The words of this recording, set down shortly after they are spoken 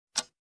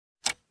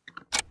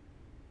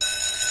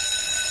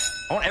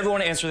I want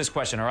everyone to answer this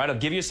question, all right? I'll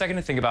give you a second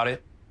to think about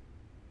it.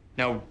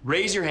 Now,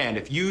 raise your hand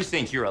if you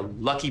think you're a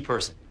lucky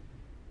person.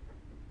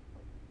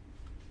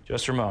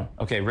 Just Ramon.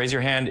 Okay, raise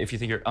your hand if you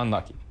think you're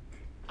unlucky.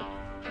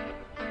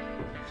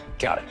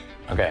 Got it.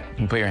 Okay, you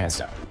can put your hands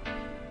down.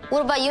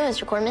 What about you,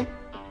 Mr. Corman?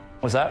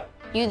 What's that?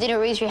 You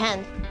didn't raise your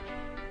hand.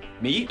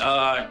 Me?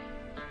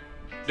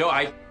 No,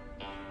 I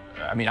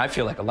mean, I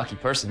feel like a lucky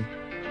person.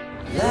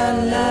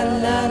 I'm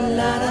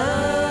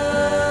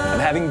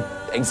having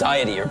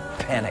anxiety or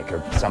panic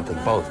or something,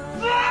 both.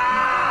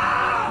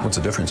 What's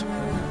the difference?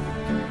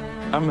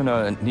 I'm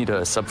gonna need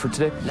a sub for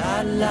today.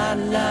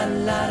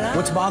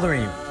 What's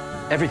bothering you?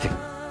 Everything.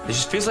 It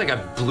just feels like I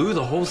blew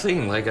the whole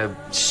thing, like I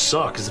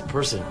suck as a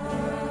person.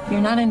 You're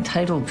not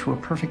entitled to a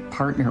perfect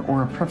partner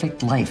or a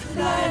perfect life.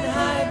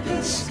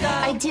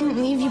 I didn't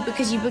leave you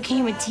because you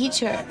became a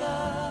teacher.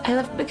 I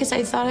left because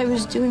I thought I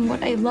was doing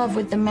what I love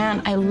with the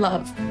man I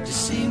love.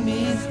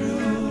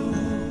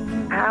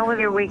 How was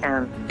your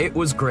weekend? It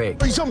was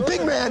great. He's some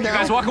big man now. You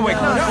guys walk away.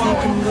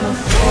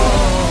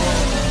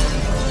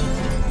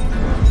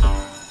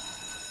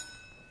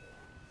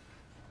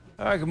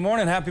 All right, good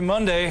morning. Happy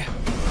Monday.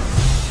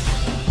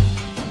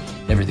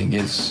 Everything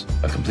is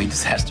a complete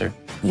disaster.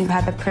 You've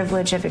had the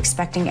privilege of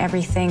expecting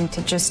everything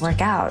to just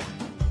work out.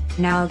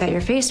 Now that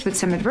you're faced with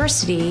some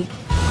adversity,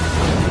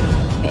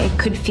 it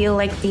could feel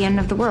like the end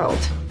of the world.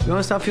 You want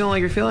to stop feeling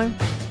like you're feeling?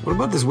 What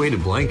about this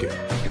weighted blanket?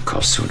 It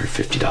costs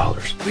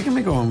 $250. We can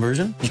make our own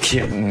version. You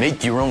can't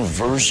make your own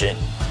version.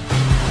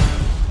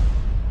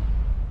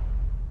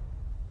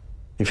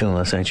 You feeling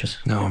less anxious?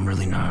 No, I'm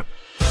really not.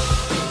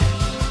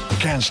 You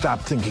can't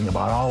stop thinking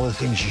about all the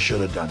things you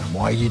should have done and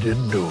why you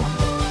didn't do them.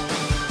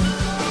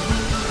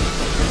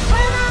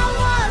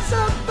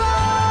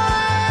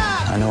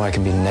 I know I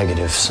can be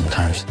negative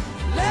sometimes.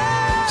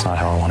 It's not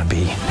how I want to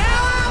be.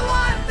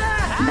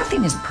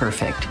 Nothing is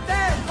perfect.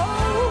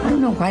 I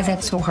don't know why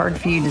that's so hard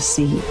for you to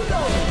see.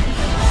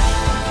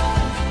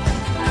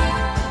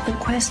 The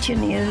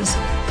question is,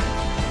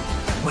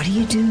 what do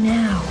you do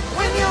now?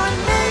 When your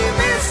name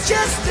is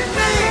just a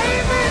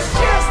name, it's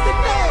just a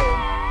name,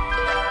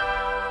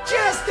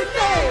 just a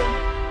name.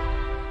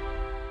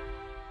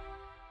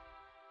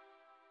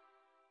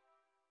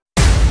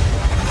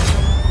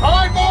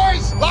 All right,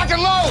 boys, lock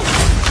and load.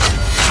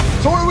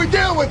 So what are we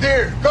dealing with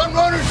here? Gun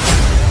runners?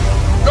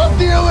 Drug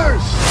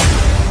dealers?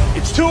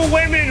 It's two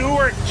women who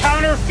are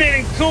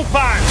counterfeiting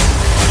coupons.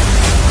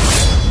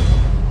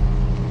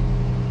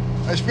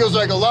 This feels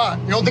like a lot.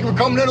 You don't think we're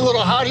coming in a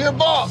little hot here,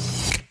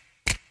 boss?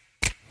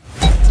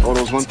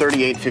 Total's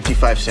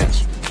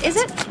 $138.55. Is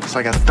it? It's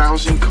like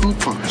 1,000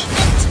 coupons.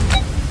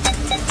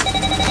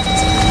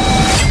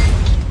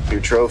 Your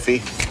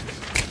trophy.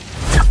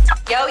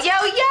 Yo, yo,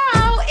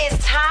 yo!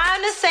 It's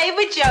time to save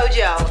with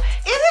JoJo. Is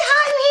it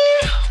hot in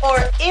here, or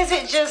is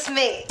it just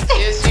me?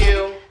 It's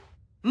you.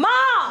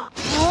 Mom!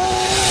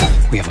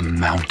 We have a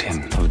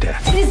mountain of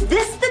debt. Is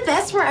this the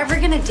best we're ever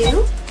gonna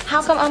do?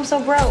 How come I'm so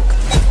broke?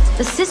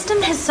 The system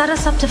has set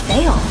us up to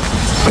fail.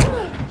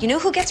 You know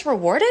who gets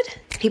rewarded?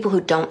 People who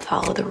don't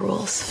follow the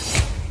rules.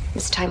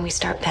 It's time we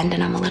start bending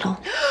them a little.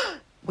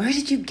 Where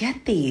did you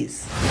get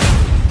these?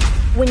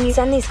 When you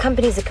send these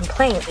companies a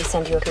complaint, they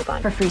send you a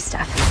coupon for free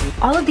stuff.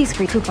 All of these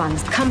free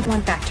coupons come from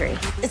one factory.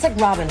 It's like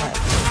Robin Hood.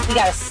 We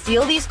gotta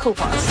steal these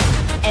coupons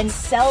and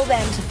sell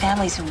them to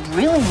families who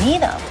really need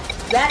them.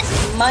 That's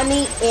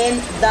money in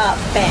the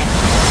bank.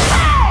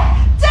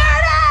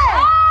 Dirty!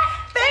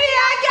 Baby,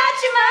 I got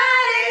your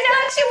money,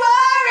 don't you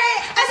worry.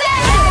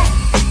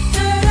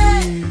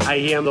 I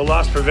am the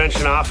loss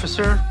prevention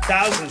officer.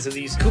 Thousands of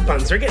these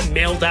coupons, they're getting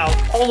mailed out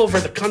all over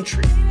the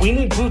country. We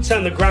need boots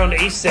on the ground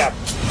ASAP.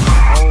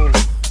 Oh,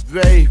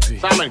 baby.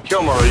 Simon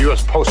Kilmer,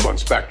 U.S. Postal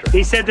Inspector.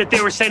 They said that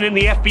they were sending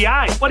the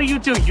FBI. What do? You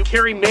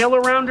carry mail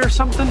around or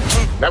something?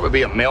 That would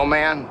be a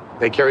mailman.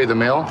 They carry the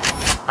mail.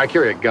 I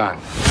carry a gun.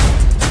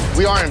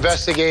 We are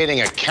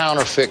investigating a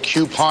counterfeit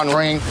coupon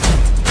ring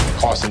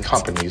costing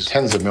companies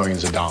tens of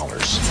millions of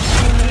dollars.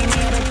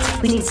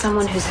 We need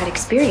someone who's had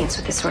experience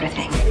with this sort of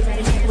thing.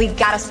 We've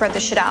got to spread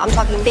this shit out. I'm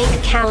talking bank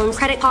accounts,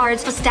 credit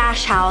cards, a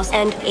stash house,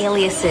 and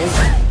aliases.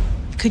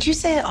 Could you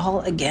say it all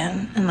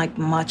again and like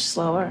much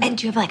slower? And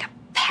do you have like a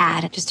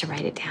pad just to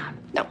write it down?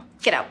 No,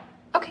 get out.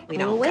 Okay, We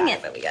don't wing got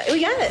it, but we got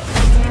it.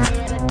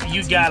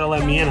 You gotta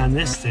let me in on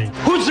this thing.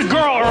 Who's the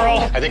girl, Earl?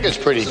 I think it's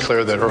pretty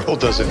clear that Earl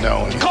doesn't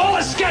know. Call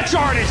a sketch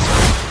artist!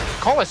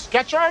 Call a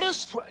sketch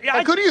artist? Yeah,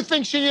 Like, who do you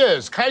think she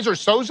is? Kaiser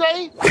Soze?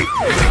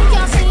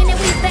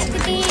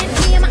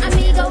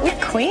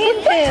 We're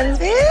queen pins,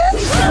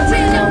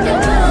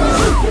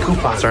 bitch.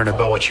 Coupons aren't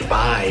about what you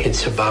buy.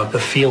 It's about the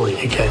feeling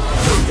you get.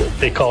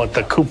 They call it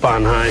the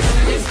coupon high.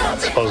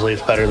 Supposedly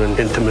it's better than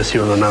intimacy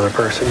with another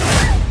person.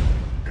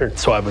 Or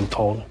so I've been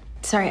told.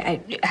 Sorry,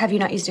 have you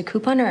not used a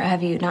coupon or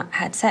have you not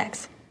had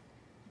sex?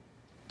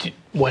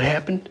 What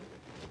happened?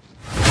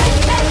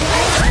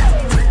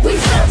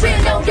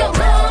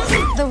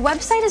 The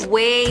website is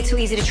way too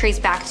easy to trace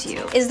back to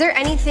you. Is there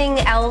anything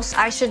else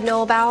I should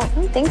know about? I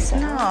don't think so.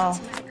 No.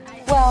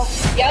 Well,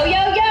 Yo,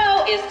 yo,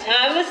 yo! It's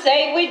time to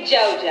save with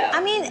JoJo.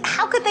 I mean,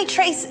 how could they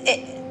trace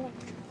it?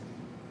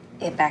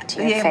 it back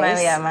to your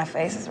face. My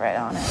face is right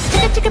on it.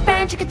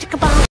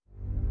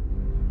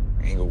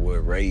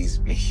 Inglewood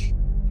raised me.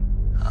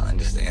 I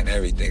understand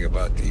everything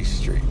about these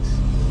streets.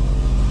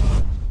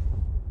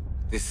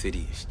 This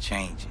city is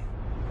changing.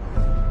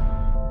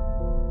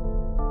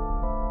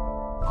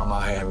 I'm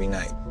out here every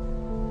night.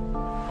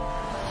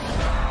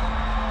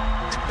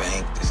 The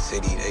bank, the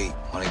city, they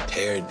want to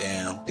tear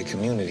down the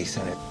community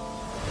center.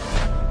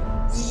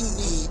 We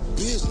need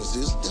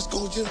businesses that's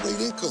going to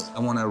generate income. I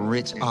want to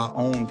enrich our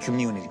own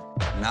community,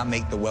 not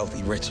make the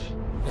wealthy richer.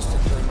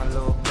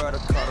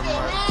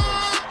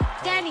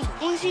 Daddy,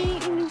 who's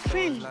your new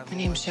friend? My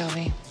name's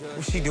Shelby.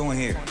 What's she doing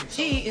here?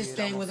 She is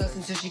staying with us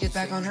until she gets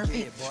back on her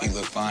feet. She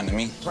look fine to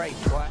me.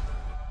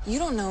 You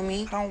don't know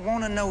me. I don't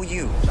want to know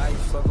you.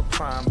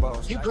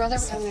 Your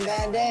brother's having a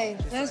bad day.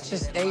 That's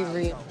just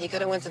Avery. He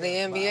could have went to the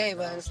NBA,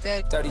 but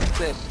instead... 30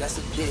 clip, that's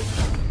a bit.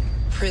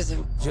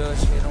 Prison. Judge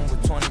hit him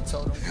with 20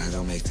 total. I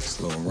gotta make this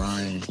little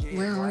rhyme.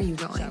 Where are you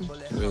going?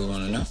 You really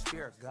want to know?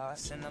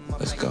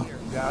 Let's go.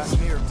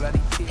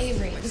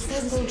 Avery, this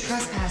says no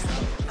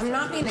trespassing. I'm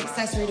not being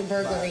accessory to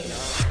burglary.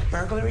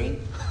 Burglary?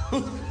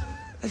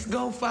 Let's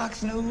go,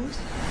 Fox News.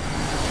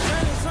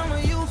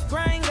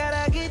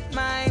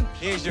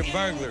 Here's your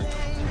burglary.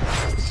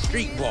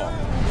 Street ball.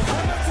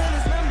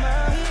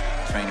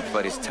 Training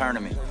for this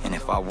tournament, and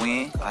if I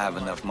win, I have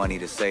enough money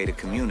to save the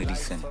community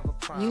center.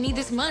 You need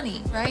this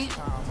money, right?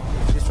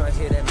 Just right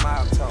here, that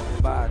mob talk.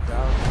 Bye,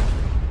 dog.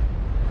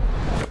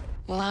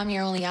 Well, I'm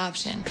your only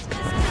option.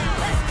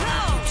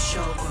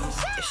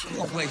 You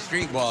gonna play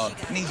street ball,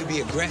 you need to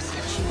be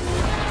aggressive.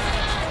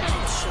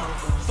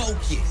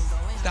 Focus.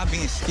 Stop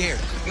being scared.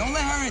 Don't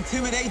let her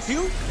intimidate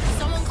you.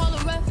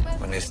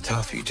 When it's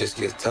tough, you just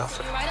get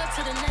tougher.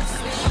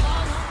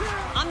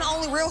 I'm the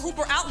only real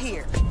hooper out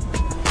here.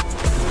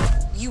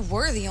 You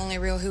were the only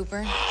real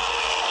hooper.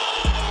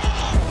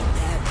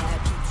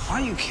 Why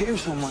you care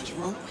so much,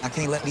 bro? I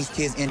can't let these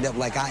kids end up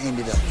like I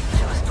ended up.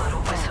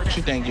 What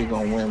you think you're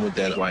gonna win with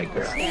that white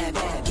girl?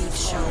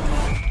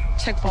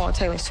 Check for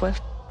Taylor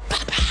Swift.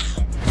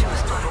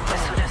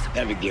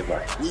 Never give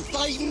up. We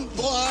fighting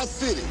for our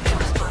city.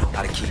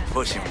 Gotta keep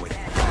pushing with it.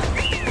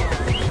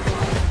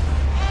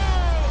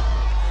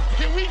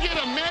 Can we get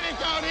a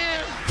medic out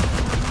here?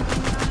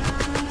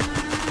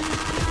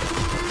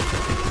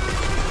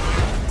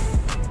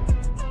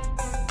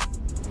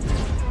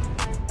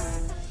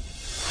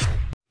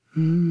 I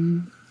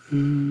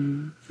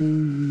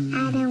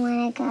don't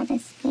want to go to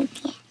sleep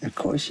yet. Of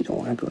course you don't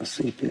want to go to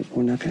sleep yet.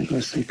 We're not going to go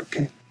to sleep,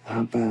 okay?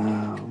 How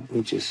about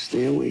we just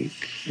stay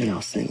awake and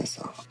I'll sing a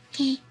song.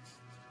 Okay.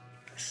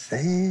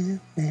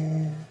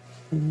 Sandman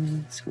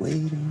is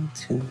waiting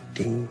to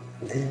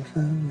deliver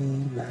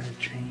me my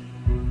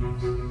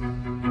dreams.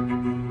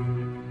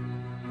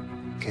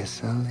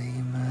 Guess I'll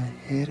lay my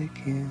head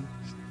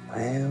against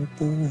my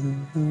elbow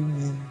in the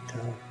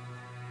window.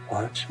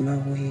 Watch my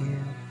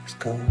wheels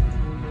go.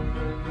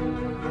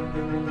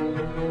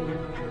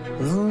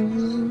 Roll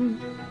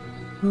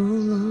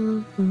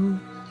on,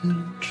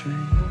 little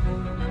train.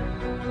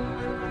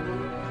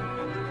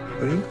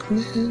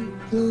 Brakeman,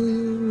 blow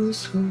your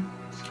whistle,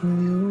 throw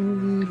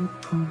your weight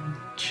upon the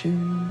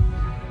chain.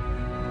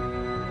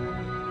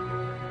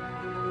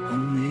 We'll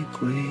make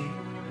way,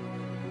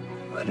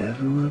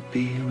 whatever will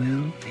be,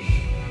 will be.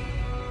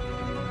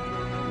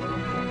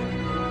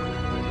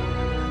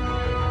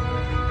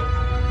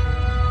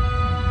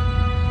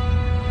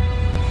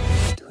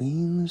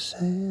 Between the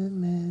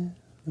Sandman,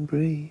 the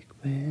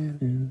Brakeman,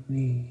 and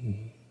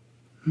me.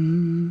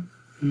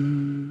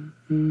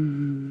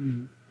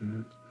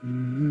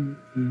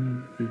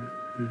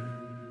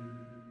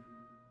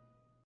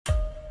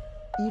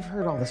 You've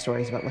heard all the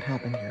stories about what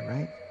happened here,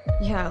 right?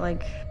 Yeah,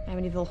 like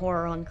Amityville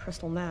Horror on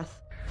crystal meth.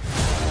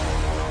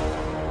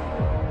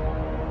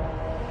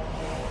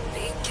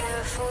 Be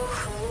careful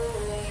who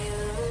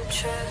you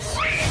trust.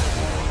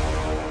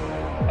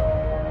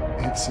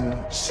 It's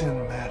a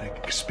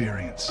cinematic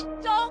experience.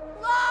 Don't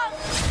look!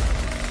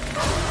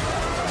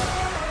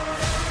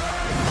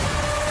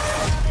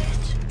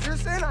 You're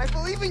Santa, I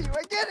believe in you.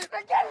 I get it,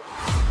 I get it.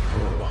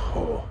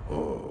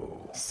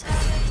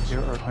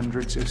 There are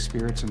hundreds of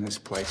spirits in this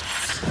place.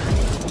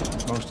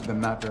 Most of them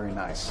not very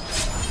nice.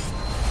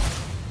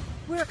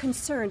 We're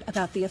concerned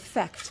about the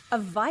effect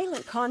of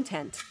violent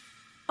content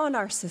on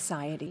our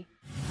society.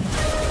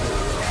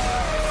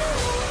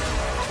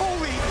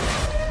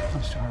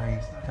 I'm sorry.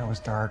 That was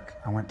dark.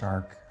 I went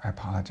dark. I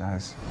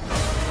apologize.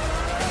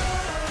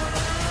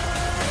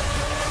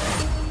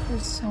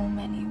 There's so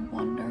many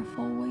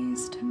wonderful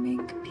ways to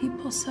make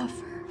people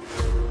suffer.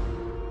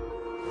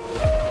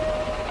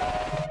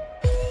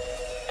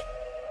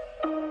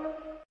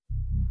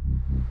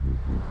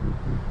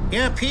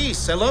 Yeah,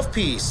 peace. I love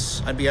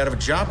peace. I'd be out of a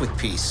job with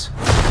peace.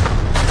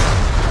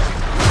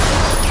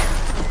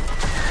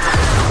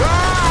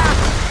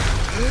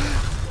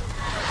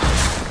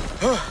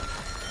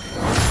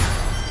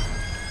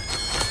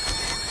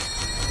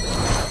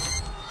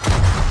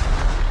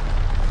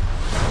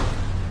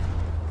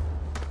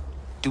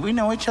 Do we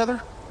know each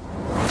other?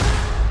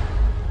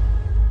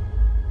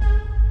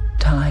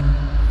 Time.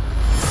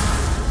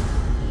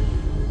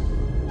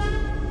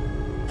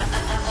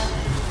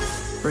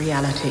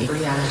 reality.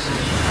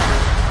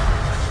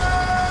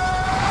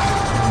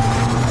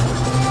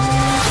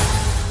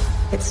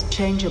 It's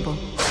changeable.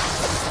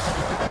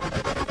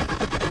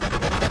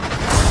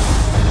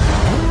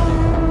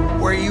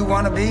 Where you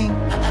want to be?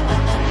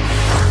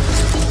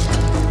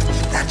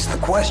 That's the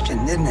question,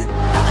 isn't it?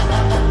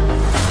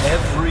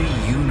 Every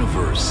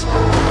universe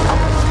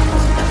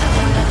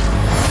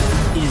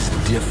is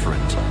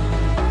different.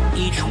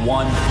 Each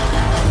one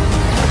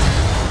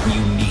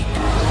unique.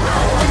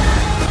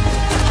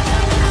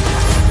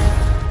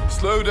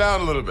 Slow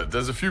down a little bit.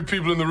 There's a few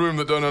people in the room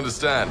that don't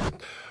understand.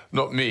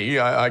 Not me,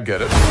 I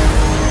get it.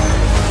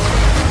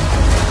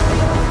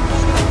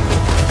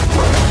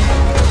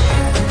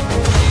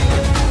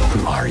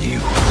 Who are you?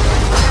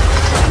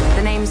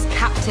 The name's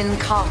Captain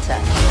Carter.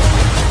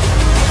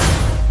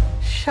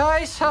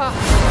 Scheiße.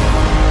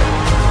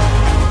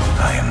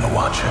 I am the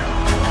Watcher.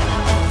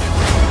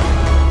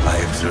 I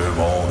observe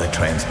all that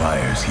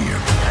transpires here.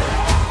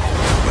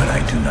 But I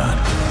do not,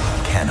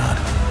 cannot,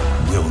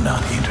 will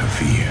not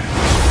interfere.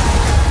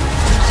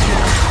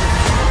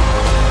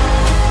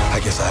 I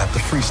guess I have to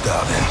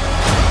freestyle then.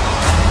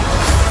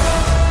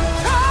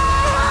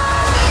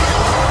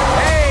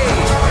 Hey!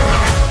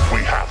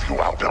 We have you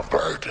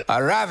outnumbered.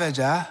 A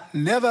Ravager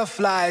never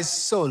flies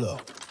solo.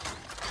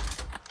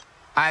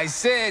 I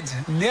said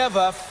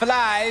never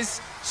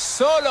flies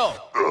solo.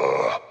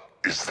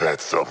 Is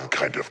that some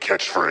kind of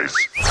catchphrase?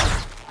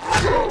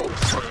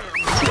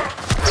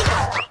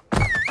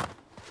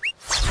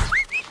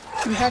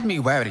 You had me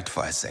worried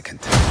for a second.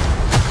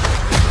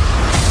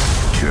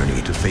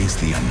 Journey to face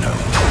the unknown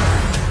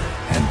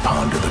and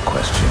ponder the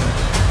question,